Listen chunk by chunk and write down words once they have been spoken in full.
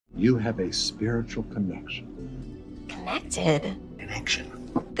You have a spiritual connection. Connected?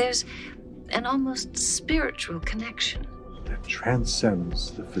 Connection. There's an almost spiritual connection. That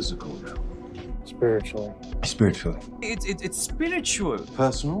transcends the physical realm. Spiritually. Spiritually. It's spiritual.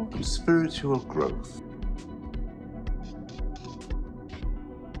 Personal and spiritual growth.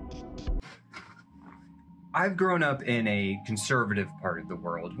 I've grown up in a conservative part of the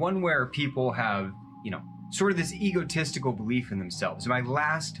world, one where people have, sort of this egotistical belief in themselves. In my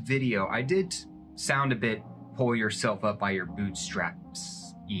last video, I did sound a bit pull yourself up by your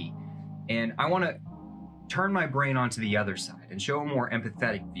bootstraps-y. And I want to turn my brain onto the other side and show a more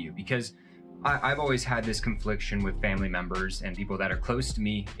empathetic view, because I've always had this confliction with family members and people that are close to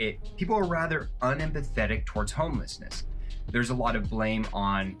me. People are rather unempathetic towards homelessness. There's a lot of blame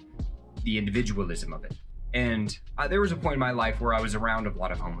on the individualism of it. And there was a point in my life where I was around a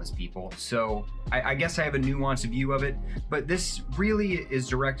lot of homeless people, so I guess I have a nuanced view of it, but this really is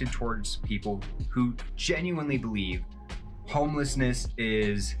directed towards people who genuinely believe homelessness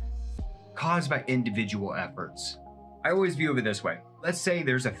is caused by individual efforts. I always view it this way. Let's say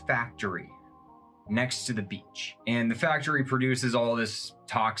there's a factory next to the beach, and the factory produces all this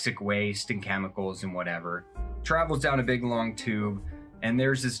toxic waste and chemicals and whatever, travels down a big long tube, and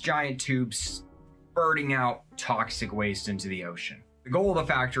there's this giant tube spurting out toxic waste into the ocean. The goal of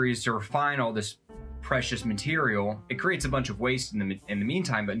the factory is to refine all this precious material. It creates a bunch of waste in the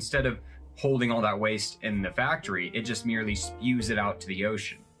meantime, but instead of holding all that waste in the factory, it just merely spews it out to the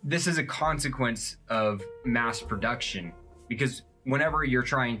ocean. This is a consequence of mass production, because whenever you're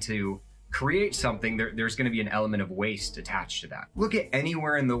trying to create something, there's going to be an element of waste attached to that. Look at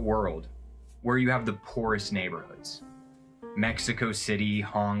anywhere in the world where you have the poorest neighborhoods. Mexico City,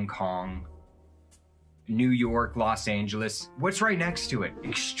 Hong Kong, New York, Los Angeles. What's right next to it?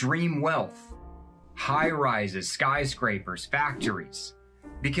 Extreme wealth, high rises, skyscrapers, factories.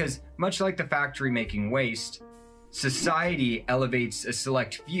 Because much like the factory making waste, society elevates a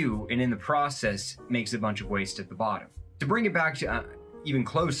select few and in the process makes a bunch of waste at the bottom. To bring it back to even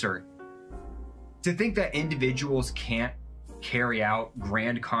closer, to think that individuals can't carry out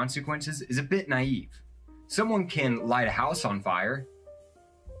grand consequences is a bit naive. Someone can light a house on fire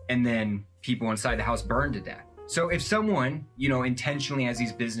and then people inside the house burn to death. So if someone, intentionally has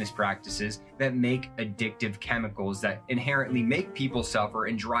these business practices that make addictive chemicals that inherently make people suffer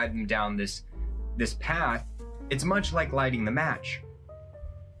and drive them down this path, it's much like lighting the match.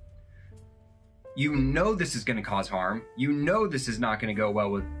 You know this is going to cause harm. You know this is not going to go well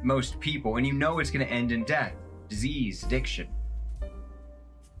with most people, and you know it's going to end in death, disease, addiction.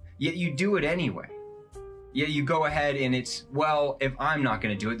 Yet you do it anyway. Yet you go ahead and it's, well, if I'm not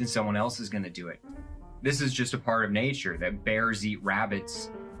going to do it, then someone else is going to do it. This is just a part of nature, that bears eat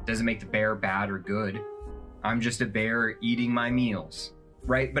rabbits. Doesn't make the bear bad or good. I'm just a bear eating my meals,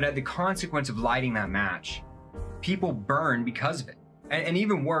 right? But at the consequence of lighting that match, people burn because of it. And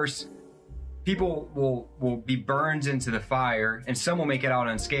even worse, people will be burned into the fire, and some will make it out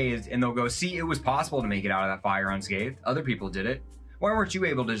unscathed, and they'll go, see, it was possible to make it out of that fire unscathed. Other people did it. Why weren't you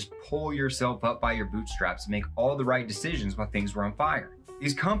able to just pull yourself up by your bootstraps and make all the right decisions while things were on fire?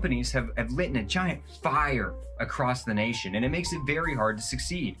 These companies have lit a giant fire across the nation, and it makes it very hard to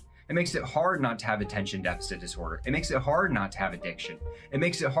succeed. It makes it hard not to have attention deficit disorder. It makes it hard not to have addiction. It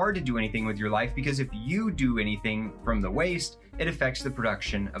makes it hard to do anything with your life, because if you do anything from the waste, it affects the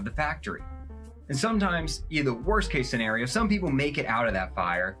production of the factory. And sometimes, the worst case scenario, some people make it out of that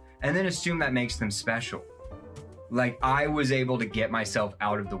fire and then assume that makes them special. Like, I was able to get myself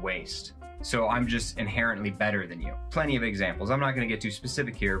out of the waste, so I'm just inherently better than you. Plenty of examples. I'm not going to get too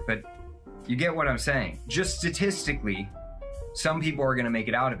specific here, but you get what I'm saying. Just statistically, some people are going to make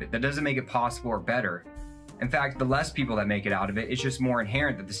it out of it. That doesn't make it possible or better. In fact, the less people that make it out of it, it's just more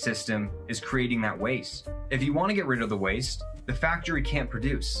inherent that the system is creating that waste. If you want to get rid of the waste, the factory can't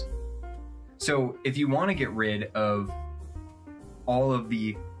produce. So if you want to get rid of all of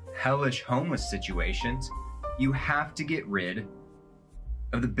the hellish homeless situations, you have to get rid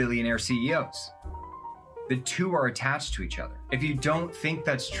of the billionaire CEOs. The two are attached to each other. If you don't think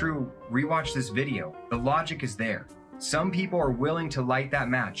that's true, rewatch this video. The logic is there. Some people are willing to light that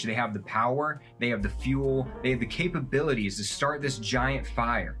match. They have the power, they have the fuel, they have the capabilities to start this giant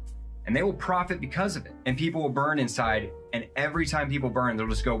fire, and they will profit because of it. And people will burn inside, and every time people burn, they'll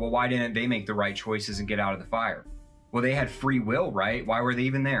just go, well, why didn't they make the right choices and get out of the fire? Well, they had free will, right? Why were they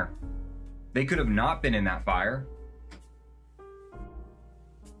even there? They could have not been in that fire.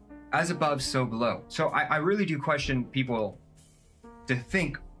 As above, so below. So I really do question people to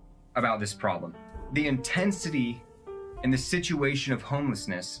think about this problem. The intensity in the situation of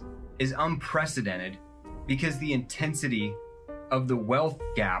homelessness is unprecedented because the intensity of the wealth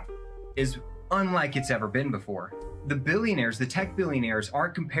gap is unlike it's ever been before. The billionaires, the tech billionaires,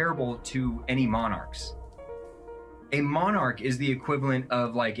 aren't comparable to any monarchs. A monarch is the equivalent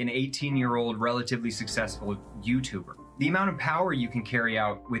of like an 18-year-old relatively successful YouTuber. The amount of power you can carry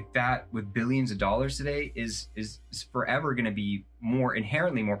out with billions of dollars today is forever going to be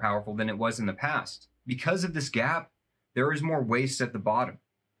inherently more powerful than it was in the past. Because of this gap, there is more waste at the bottom.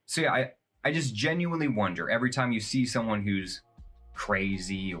 So yeah, I just genuinely wonder every time you see someone who's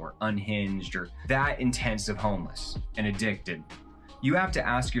crazy or unhinged or that intense of homeless and addicted, you have to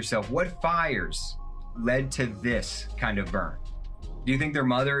ask yourself, what fires led to this kind of burn? Do you think their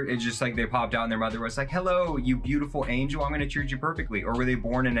mother is just like they popped out and their mother was like, hello, you beautiful angel, I'm going to treat you perfectly? Or were they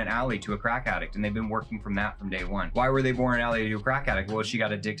born in an alley to a crack addict and they've been working from that from day one? Why were they born in an alley to a crack addict? Well, she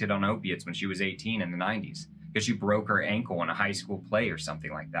got addicted on opiates when she was 18 in the 90s because she broke her ankle in a high school play or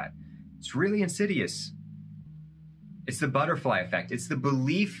something like that. It's really insidious. It's the butterfly effect. It's the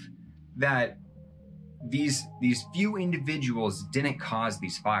belief that these few individuals didn't cause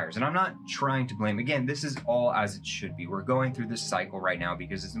these fires. And I'm not trying to blame. Again, this is all as it should be. We're going through this cycle right now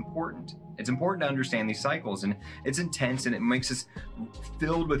because it's important. It's important to understand these cycles, and it's intense and it makes us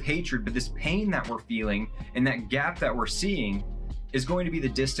filled with hatred. But this pain that we're feeling and that gap that we're seeing is going to be the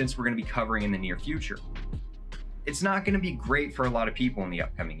distance we're going to be covering in the near future. It's not going to be great for a lot of people in the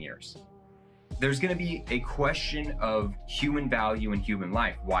upcoming years. There's going to be a question of human value and human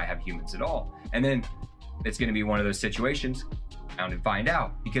life. Why have humans at all? And then it's going to be one of those situations, found and find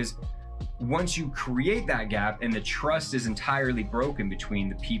out. Because once you create that gap and the trust is entirely broken between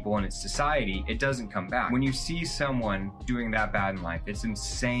the people and its society, it doesn't come back. When you see someone doing that bad in life, it's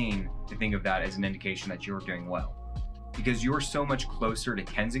insane to think of that as an indication that you're doing well. Because you're so much closer to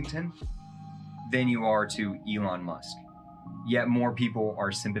Kensington than you are to Elon Musk. Yet more people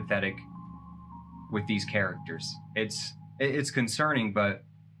are sympathetic with these characters. It's concerning, but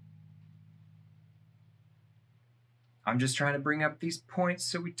I'm just trying to bring up these points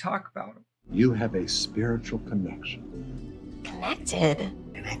so we talk about them. You have a spiritual connection. Connected.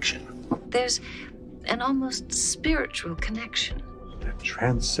 Connection There's an almost spiritual connection. that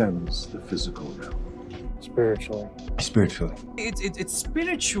transcends the physical realm. Spiritually. It's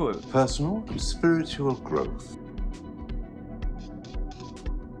spiritual. Personal and spiritual growth.